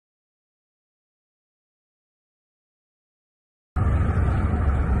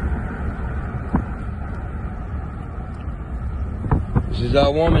This is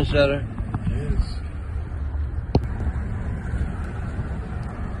our woman center.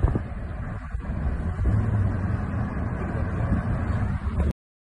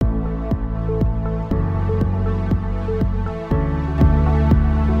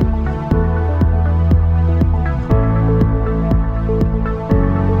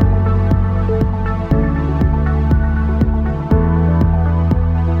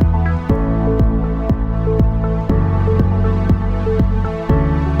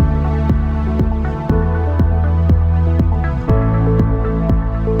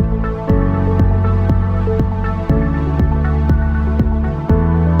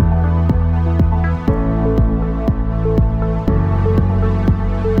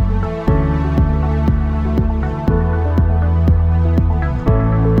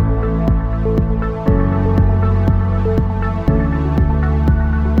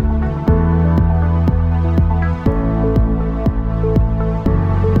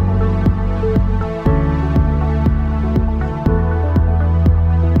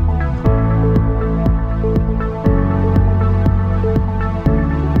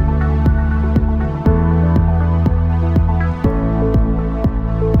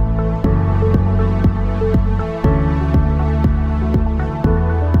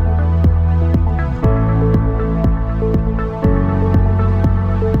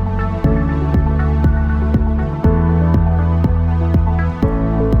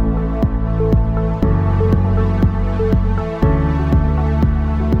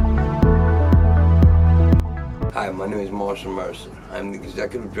 Hi, my name is Marshall Mercer. I'm the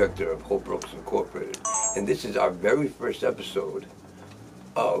Executive Director of Hope Brooks Incorporated, and this is our very first episode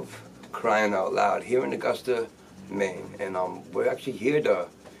of Crying Out Loud here in Augusta, Maine. And we're actually here to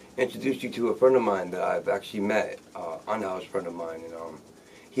introduce you to a friend of mine that I've actually met, unhoused friend of mine, and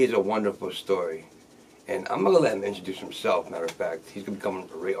he has a wonderful story. And I'm going to let him introduce himself, matter of fact. He's going to be coming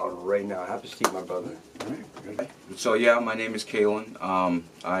right now. Have a seat, my brother. So yeah, my name is Kalen.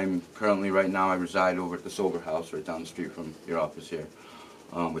 I'm currently, right now, I reside over at the Sober House right down the street from your office here,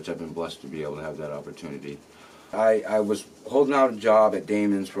 which I've been blessed to be able to have that opportunity. I was holding out a job at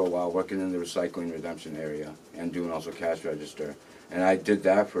Damon's for a while, working in the recycling redemption area and doing also cash register. And I did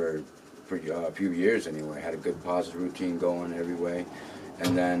that for a few years anyway. I had a good positive routine going every way.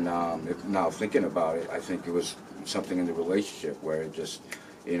 And then now thinking about it, I think it was something in the relationship where it just,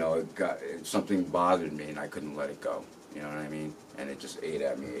 you know, something bothered me and I couldn't let it go. You know what I mean? And it just ate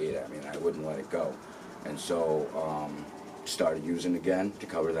at me, and I wouldn't let it go. And so started using again to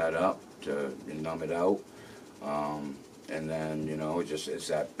cover that up, to numb it out. And then, you know, it's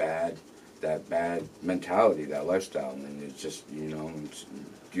that bad mentality, that lifestyle. And it's just, you know, it's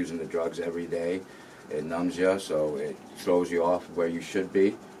using the drugs every day. It numbs you, so it throws you off where you should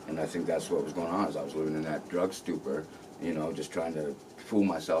be. And I think that's what was going on, is I was living in that drug stupor, you know, just trying to fool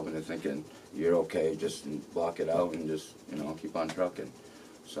myself into thinking, you're okay, just block it out and just, you know, keep on trucking.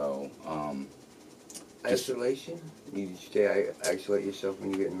 So, Isolation? You isolate yourself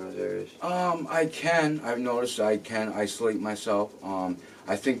when you get in those areas? I've noticed I can isolate myself.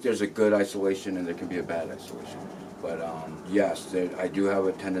 I think there's a good isolation and there can be a bad isolation. But yes, I do have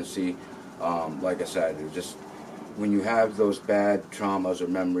a tendency, like I said, just when you have those bad traumas or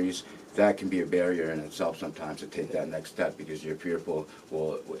memories, that can be a barrier in itself sometimes to take that next step, because you're fearful,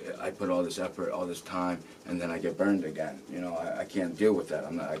 well, I put all this effort, all this time, and then I get burned again. You know, I can't deal with that.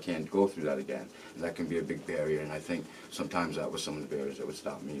 I can't go through that again. And that can be a big barrier, and I think sometimes that was some of the barriers that would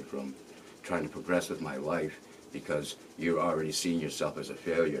stop me from trying to progress with my life, because you're already seeing yourself as a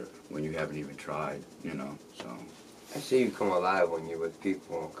failure when you haven't even tried, you know, so. I see you come alive when you're with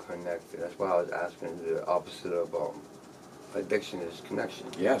people and connected. That's why I was asking the opposite of addiction is connection.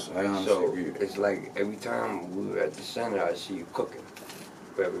 Yes, I honestly agree. So it's like every time we were at the center, I see you cooking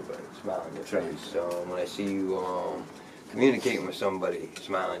for everybody, smile on your face. So when I see you communicating with somebody,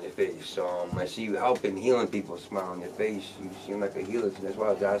 smile on your face. When I see you helping, healing people, smile on your face. You seem like a healer. That's why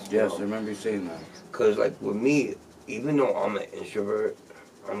I was asking. Yes, I remember you saying that. Because like with me, even though I'm an introvert,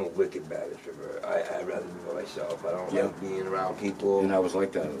 I'm a wicked bad introvert. I'd rather be by myself. I don't like being around people. And I was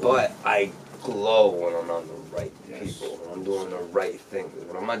like that. But I glow when I'm on the right people, when I'm doing the right thing.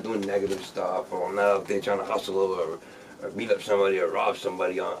 When I'm not doing negative stuff, or I'm not out there trying to hustle or beat up somebody or rob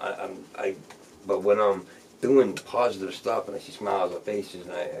somebody. But when I'm doing positive stuff and I see smiles on faces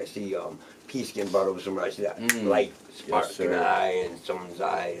and I see peace getting brought over somewhere, I see that light spark in the eye and someone's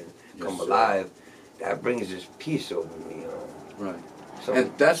eye and come alive, that brings this peace over me, you know. Right. So,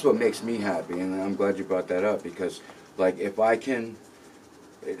 and that's what makes me happy, and I'm glad you brought that up, because, like, if I can,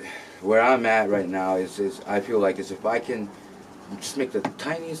 where I'm at right now is I feel like if I can just make the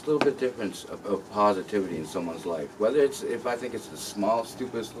tiniest little bit difference of positivity in someone's life. Whether it's, if I think it's the small,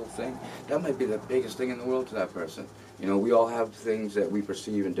 stupidest little thing, that might be the biggest thing in the world to that person. You know, we all have things that we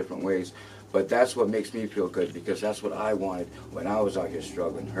perceive in different ways, but that's what makes me feel good, because that's what I wanted when I was out here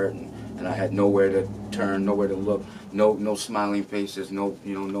struggling, hurting, and I had nowhere to turn, nowhere to look, no smiling faces, no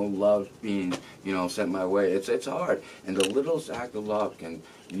love being, sent my way. It's hard, and the littlest act of love could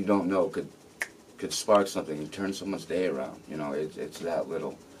spark something and turn someone's day around. It's that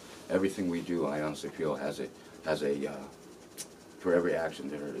little. Everything we do, I honestly feel, has a for every action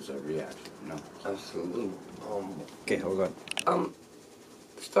there is a reaction. Absolutely. Okay, hold on.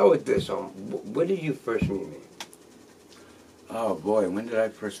 Start with this. When did you first meet me? Oh boy, when did I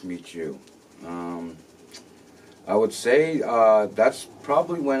first meet you? I would say that's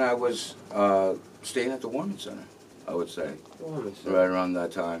probably when I was staying at the Warman Center. I would say. The Warman Center. Right around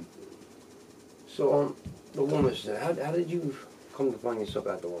that time. So, the Warman Center. How did you come to find yourself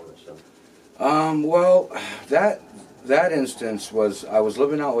at the Warman Center? Well, that instance was, I was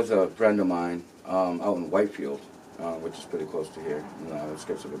living out with a friend of mine out in Whitefield, which is pretty close to here, in the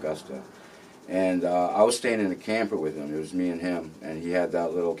outskirts of Augusta. And I was staying in a camper with him. It was me and him, and he had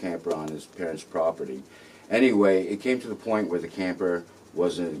that little camper on his parents' property. Anyway, it came to the point where the camper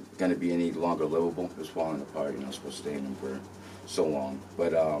wasn't going to be any longer livable. It was falling apart. I was supposed to stay in it for so long.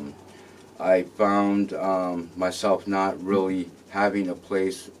 But I found myself not really having a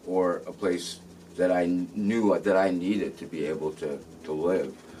place that I knew that I needed to be able to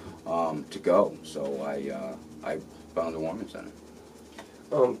live, to go. So I found the Warman Center.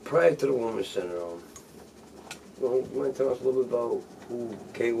 Prior to the Warman Center, you want to tell us a little bit about who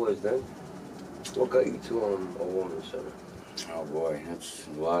Kay was then? What got you to a Warman Center? Oh boy, that's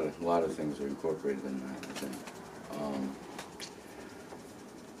a lot of things are incorporated in that, I think.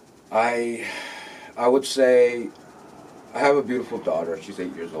 I would say I have a beautiful daughter. She's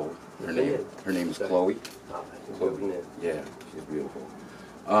 8 years old. Her name is Chloe. Chloe. Yeah, she's beautiful.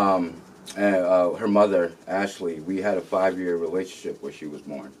 And her mother, Ashley, we had a 5-year relationship where she was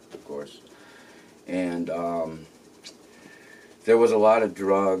born, of course. And there was a lot of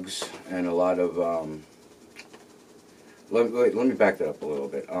drugs and a lot of... let me back that up a little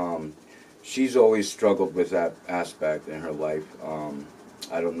bit. She's always struggled with that aspect in her life.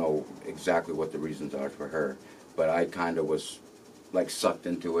 I don't know exactly what the reasons are for her, but I kind of was like sucked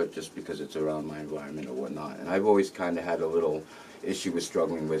into it just because it's around my environment or whatnot. And I've always kind of had a little issue with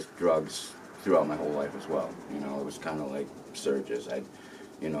struggling with drugs throughout my whole life as well. It was kind of like surges. I'd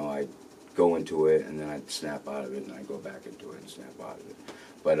go into it and then I'd snap out of it, and I'd go back into it and snap out of it.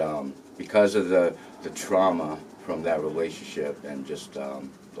 But because of the trauma from that relationship and just a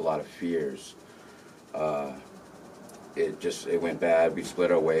lot of fears, it went bad. We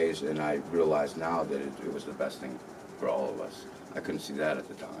split our ways, and I realized now that it was the best thing for all of us. I couldn't see that at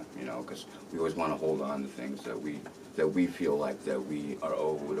the time, because we always want to hold on to things that we feel like that we are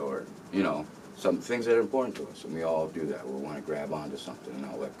owed, or some things that are important to us, and we all do that. We want to grab onto something and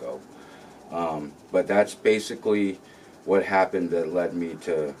not let go. But that's basically what happened that led me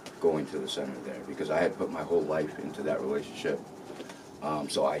to going to the center there, because I had put my whole life into that relationship.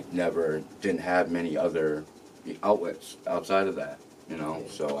 So I didn't have many other outlets outside of that,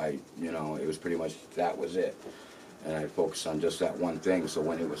 so it was pretty much, that was it. And I focused on just that one thing, so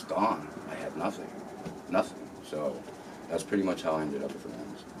when it was gone, I had nothing. So that's pretty much how I ended up at the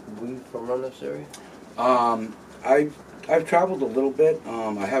Warmans. Were you from around this area? I've traveled a little bit.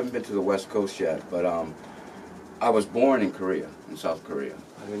 I haven't been to the West Coast yet, but I was born in Korea, in South Korea.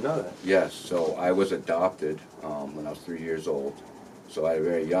 I didn't know that. Yes, so I was adopted when I was 3 years old. So at a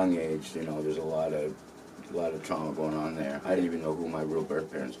very young age, there's a lot of trauma going on there. I didn't even know who my real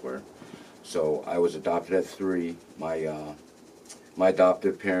birth parents were. So I was adopted at 3. My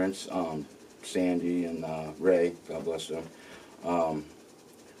adoptive parents, Sandy and Ray, God bless them,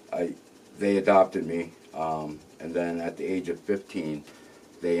 they adopted me, and then at the age of 15,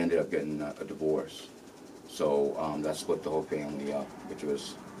 they ended up getting a divorce. So that split the whole family up, which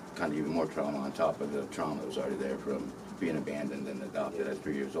was kind of even more trauma on top of the trauma that was already there from being abandoned and adopted at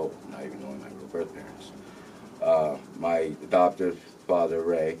 3 years old, not even knowing my real birth parents. My adoptive father,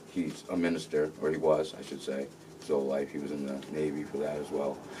 Ray, he's a minister, or he was, I should say, his whole life. He was in the Navy for that as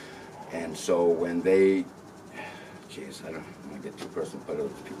well. And so when they, I don't want to get too personal, put other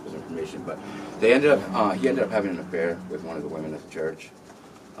people's information, but he ended up having an affair with one of the women at the church.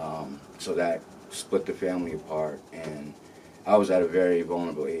 So that split the family apart, and I was at a very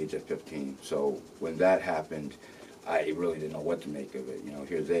vulnerable age at 15. So when that happened, I really didn't know what to make of it.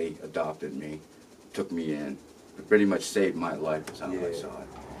 Here they adopted me, took me in, pretty much saved my life is how I saw it.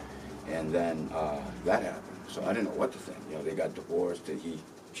 And then that happened. So I didn't know what to think. You know, they got divorced, and he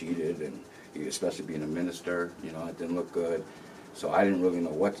cheated, and he, especially being a minister, you know, it didn't look good. So I didn't really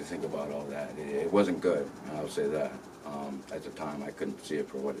know what to think about all that. It wasn't good, I'll say that. At the time, I couldn't see it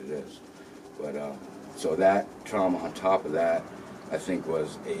for what it is. But so that trauma on top of that, I think,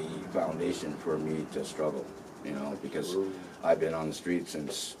 was a foundation for me to struggle, you know, because I've been on the street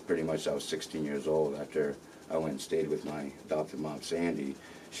since pretty much I was 16 years old. After I went and stayed with my adopted mom, Sandy,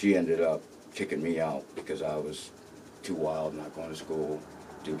 she ended up kicking me out because I was too wild, not going to school,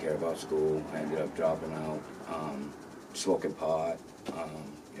 didn't care about school. I ended up dropping out, smoking pot,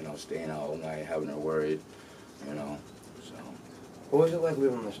 you know, staying out all night, having her worried, you know. So What was it like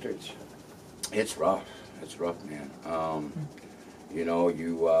living on the streets? it's rough. It's rough, man. You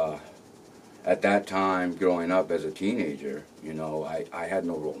know, at that time, growing up as a teenager, you know, I had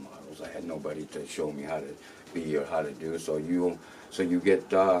no role models. I had nobody to show me how to be or how to do. So you get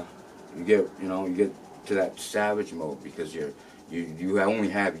to that savage mode because you only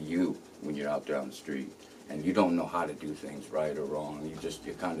have you when you're out there on the street, and you don't know how to do things right or wrong.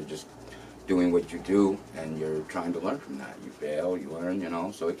 You're kind of just doing what you do, and you're trying to learn from that. You fail, you learn, you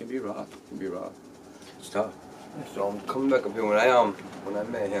know. So it can be rough. It can be rough. It's tough. So I'm coming back up here. When I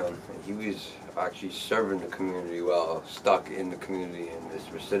met him, he was actually serving the community while stuck in the community, and this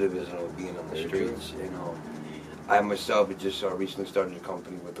recidivism of being on the Very streets. You know, I myself had just recently started a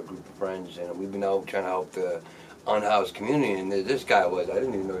company with a group of friends, and we've been out trying to help the unhoused community. And this guy I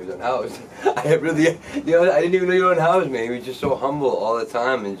didn't even know he was unhoused. I didn't even know you were unhoused, man. He was just so humble all the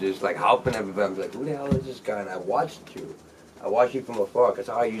time and just like helping everybody. I was like, who the hell is this guy? And I watched you from afar, because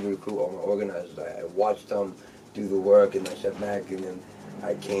how I usually recruit all my organizers. I watched them do the work, and I sat back, and then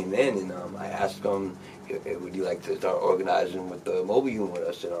I came in, and I asked him, would you like to start organizing with the mobile unit with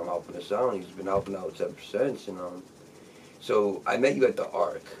us, and I'm helping us out, and he's been helping out ever since, and so I met you at the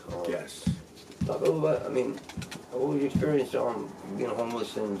Ark. Yes. Talk a little about, what was your experience being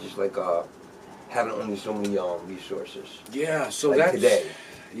homeless and just like having only so many resources? Yeah, so like that's today.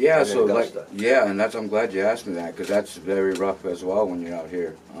 Yeah, in so Augusta. and I'm glad you asked me that, because that's very rough as well when you're out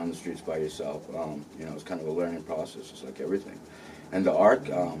here on the streets by yourself. You know, it's kind of a learning process, just like everything. And the Ark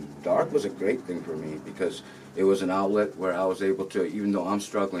was a great thing for me because it was an outlet where I was able to, even though I'm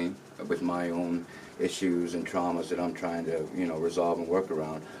struggling with my own issues and traumas that I'm trying to, you know, resolve and work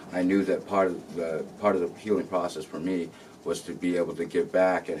around, I knew that part of the healing process for me was to be able to give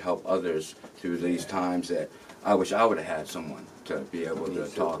back and help others through these times that I wish I would have had someone to be able to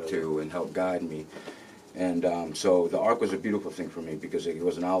talk to and help guide me. And so the Ark was a beautiful thing for me because it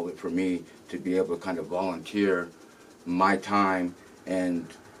was an outlet for me to be able to kind of volunteer my time. And,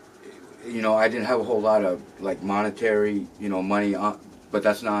 you know, I didn't have a whole lot of like monetary, you know, money, but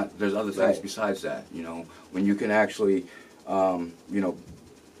there's other things besides that, you know, when you can actually, you know,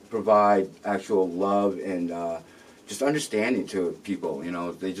 provide actual love and just understanding to people, you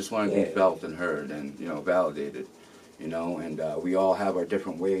know, they just want to be felt and heard and, you know, validated, you know, and we all have our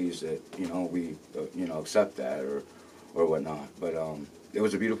different ways that, you know, we, you know, accept that or whatnot. But it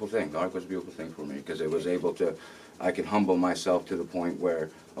was a beautiful thing. The Ark was a beautiful thing for me because it was able to, I can humble myself to the point where,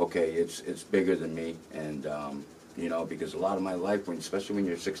 okay, it's bigger than me, and you know, because a lot of my life, especially when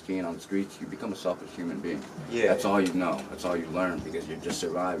you're 16 on the streets, you become a selfish human being. Yeah. That's all you know. That's all you learn because you're just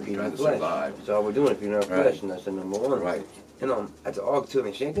surviving, trying to survive. That's all we're doing. If you're in our flesh, and that's the number one. Right. And at the Ark too.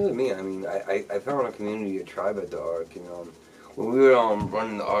 Same thing with me. I found a community, a tribe at the Ark. You know, when we were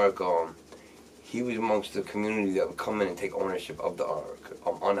running the Ark, he was amongst the community that would come in and take ownership of the Ark,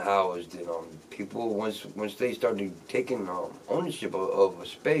 unhoused, and people once they started taking ownership of a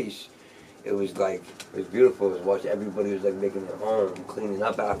space. It was beautiful. It was watching everybody was like making their home, cleaning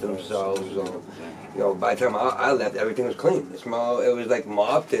up after themselves. You know, by the time I left, everything was clean. It was like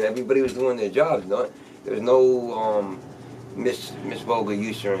mopped, and everybody was doing their jobs. No, there was no misvulgar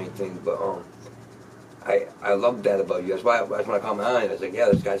use or anything. But I love that about you. That's when I called my aunt. I was like, yeah,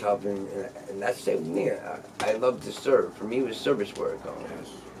 this guy's helping, and that's the same with me. I love to serve. For me, it was service work.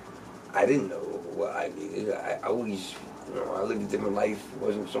 I didn't know what I needed. I always. You know, I lived a different life. It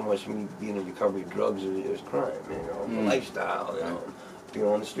wasn't so much me being in recovery of drugs, it was crime, you know, the lifestyle, you know, being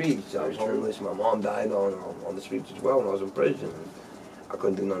on the streets. I was homeless. My mom died on the streets as well when I was in prison. I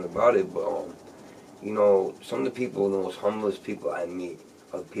couldn't do nothing about it, but, you know, some of the people, the most humblest people I meet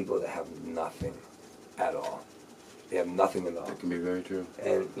are the people that have nothing at all. They have nothing at all. That can be very true.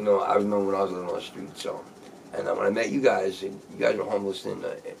 And, you know, I remember when I was living on the streets, and when I met you guys were homeless staying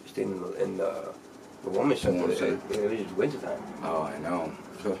in the woman's center. It was just wintertime. Oh, I know.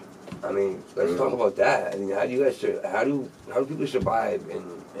 Let's talk about that. How do you guys how do people survive in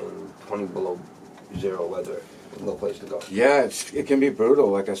 20 below zero weather? no place to go. Yeah, it can be brutal,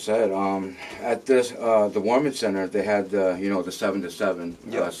 like I said. At this, the Warman Center, they had the 7 to 7,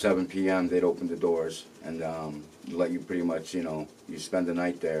 Yeah. 7 p.m. They'd open the doors and let you pretty much, you spend the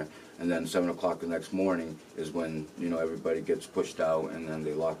night there, and then 7 o'clock the next morning is when everybody gets pushed out, and then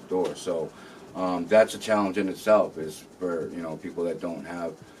they lock the doors. So that's a challenge in itself, is for people that don't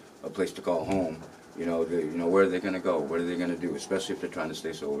have a place to call home. Where are they going to go? What are they going to do? Especially if they're trying to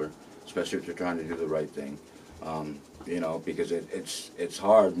stay sober, especially if they're trying to do the right thing. Because it's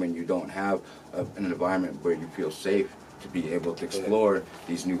hard when you don't have an environment where you feel safe to be able to explore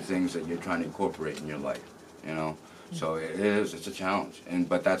these new things that you're trying to incorporate in your life. So it's a challenge,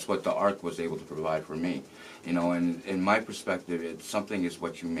 but that's what the ARC was able to provide for me. And in my perspective, something is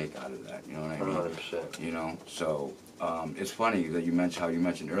what you make out of that. You know what I mean? 100%. So it's funny that you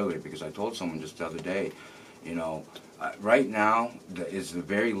mentioned earlier, because I told someone just the other day, right now is the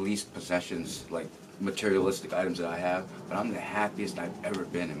very least possessions, like materialistic items that I have, but I'm the happiest I've ever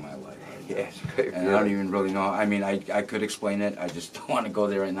been in my life. Yeah, it's very and I don't even really know. I mean, I could explain it. I just don't want to go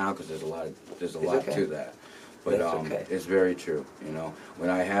there right now because there's a lot to that. But it's very true.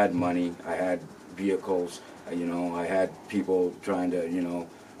 When I had money, I had vehicles. I had people trying to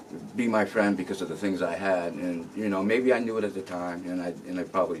be my friend because of the things I had, and maybe I knew it at the time, and I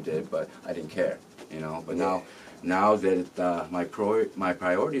probably did, but I didn't care. But now that my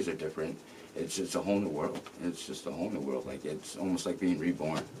priorities are different. It's a whole new world. It's just a whole new world. Like, it's almost like being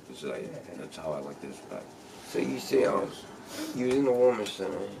reborn. That's how I like to describe. So you say you was in the Warman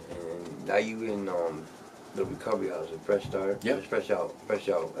Center, and now you in the recovery house, a Fresh Start. Yeah. Fresh out. That's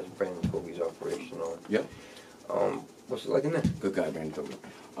Brandon Toby's operation on. Yeah. What's it like in there? Good guy, Brandon Toby.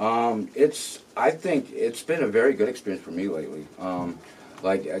 I think it's been a very good experience for me lately.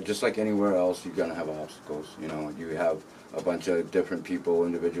 Just like anywhere else, you're gonna have obstacles. You have a bunch of different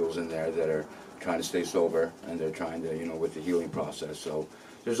individuals in there that are trying to stay sober, and they're trying to, with the healing process. So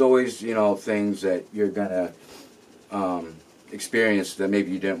there's always, things that you're gonna experience that maybe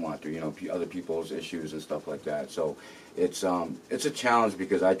you didn't want to, other people's issues and stuff like that. So it's a challenge,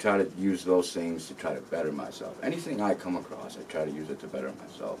 because I try to use those things to try to better myself. Anything I come across, I try to use it to better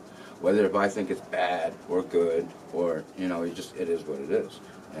myself. Whether if I think it's bad or good, or, it is what it is.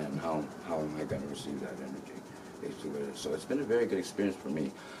 And how am I going to receive that energy? Basically what it is. So it's been a very good experience for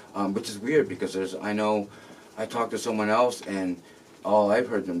me, which is weird, because I know I talked to someone else, and all I've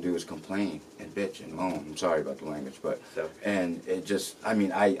heard them do is complain and bitch and moan. I'm sorry about the language, but and it just,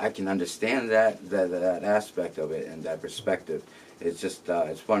 I can understand that aspect of it and that perspective. It's just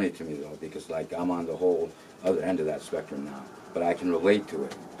it's funny to me though, because like I'm on the whole other end of that spectrum now, but I can relate to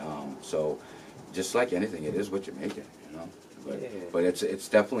it. So just like anything, it is what you make it. But it's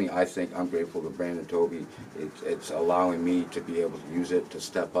definitely, I think I'm grateful to Brandon Toby. It's allowing me to be able to use it to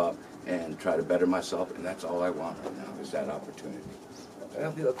step up and try to better myself, and that's all I want right now, is that opportunity. I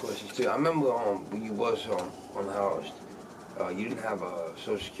have a few questions too. I remember when you was unhoused, you didn't have a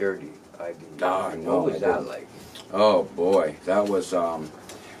Social Security ID. Oh, no, what was that like? Oh boy, that was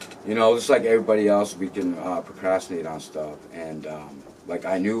just like everybody else, we can procrastinate on stuff, and like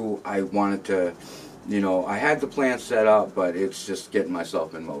I knew I wanted to. I had the plan set up, but it's just getting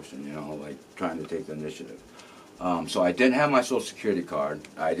myself in motion, like trying to take the initiative. So I didn't have my Social Security card,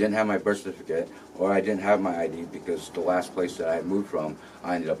 I didn't have my birth certificate, or I didn't have my ID, because the last place that I had moved from,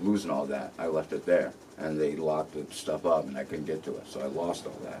 I ended up losing all that. I left it there, and they locked the stuff up, and I couldn't get to it, so I lost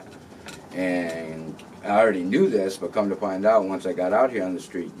all that. And I already knew this, but come to find out, once I got out here on the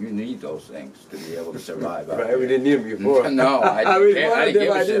street, you need those things to be able to survive. Right, we didn't need them before. No, I didn't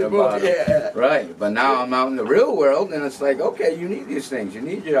give a shit about it. Yeah. Right, but now I'm out in the real world, and it's like, okay, you need these things. You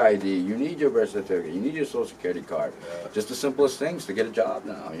need your ID, you need your birth certificate, you need your Social Security card. Just the simplest things to get a job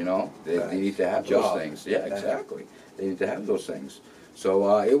now, They need to have those things. Yeah, exactly. They need to have those things.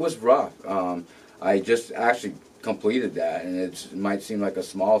 So it was rough. I just actually completed that, and it might seem like a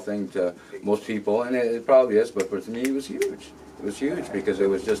small thing to most people, and it probably is, but for me it was huge. It was huge, because it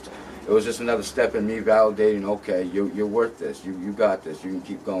was just another step in me validating, okay, you're worth this, you got this, you can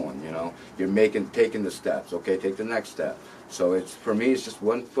keep going, you're taking the steps, okay, take the next step. So for me it's just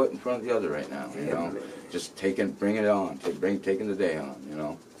one foot in front of the other right now, just bringing it on, taking the day on,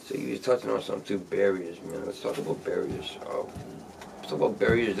 So you was touching on some barriers, man. Let's talk about barriers. Let's talk about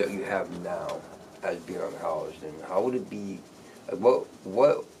barriers that you have now as being unhoused, and how would it be?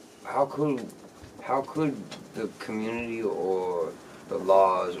 How could the community or the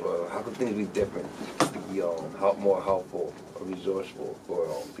laws, or how could things be different to be more helpful or resourceful for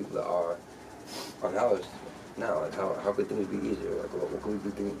people that are unhoused now? Like how could things be easier? Like what could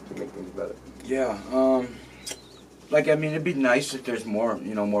we do to make things better? Yeah. like, I mean, it'd be nice if there's more,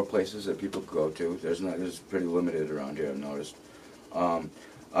 you know, more places that people could go to. There's pretty limited around here, I've noticed.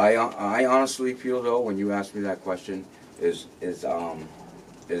 I honestly feel, though, when you ask me that question, is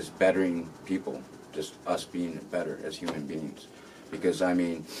bettering people, just us being better as human beings. Because, I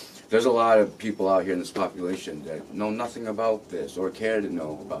mean, there's a lot of people out here in this population that know nothing about this or care to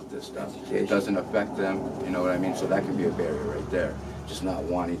know about this stuff. It doesn't affect them, you know what I mean? So that can be a barrier right there. Just not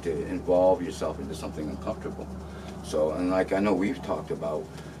wanting to involve yourself into something uncomfortable. So, and like I know we've talked about,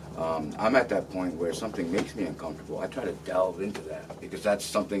 I'm at that point where something makes me uncomfortable. I try to delve into that because that's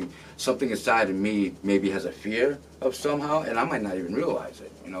something inside of me maybe has a fear of somehow, and I might not even realize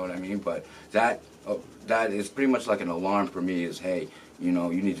it, you know what I mean? But that is pretty much like an alarm for me is, hey, you know,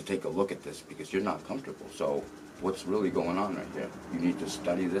 you need to take a look at this because you're not comfortable. So what's really going on right there? You need to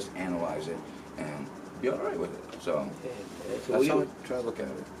study this, analyze it, and be all right with it. So that's how I try to look at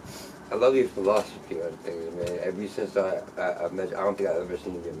it. I love your philosophy on things, man. Ever since I've met you, I don't think I've ever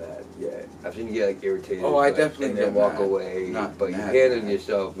seen you get mad yet. I've seen you get like irritated. Oh, I definitely and then get walk mad. away. Not but mad, you handled mad.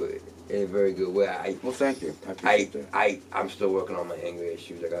 yourself in a very good way. Well, thank you. I appreciate that. I'm still working on my anger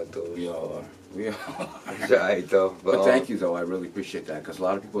issues. I got those. We all are. We all are. It's alright though. But thank you, though. I really appreciate that because a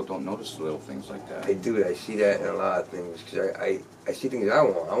lot of people don't notice little things like that. I do. I see that in a lot of things because I see things I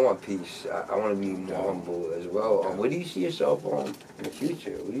want. I want peace. I want to be more humble as well. Where do you see yourself in the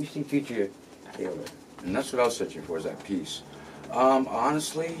future? Where do you see future healing? And that's what I was searching for, is that peace.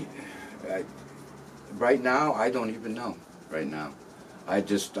 Honestly, right now, I don't even know. Right now, I'm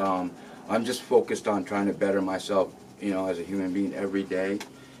just focused on trying to better myself, you know, as a human being every day,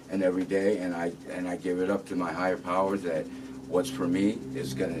 and I give it up to my higher powers that what's for me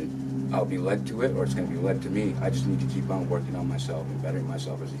is I'll be led to it, or it's gonna be led to me. I just need to keep on working on myself and bettering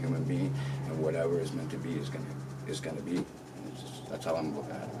myself as a human being, and whatever is meant to be is gonna be. And that's how I'm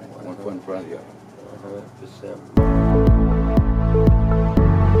looking at it. Right? One foot in front of the other. 100%.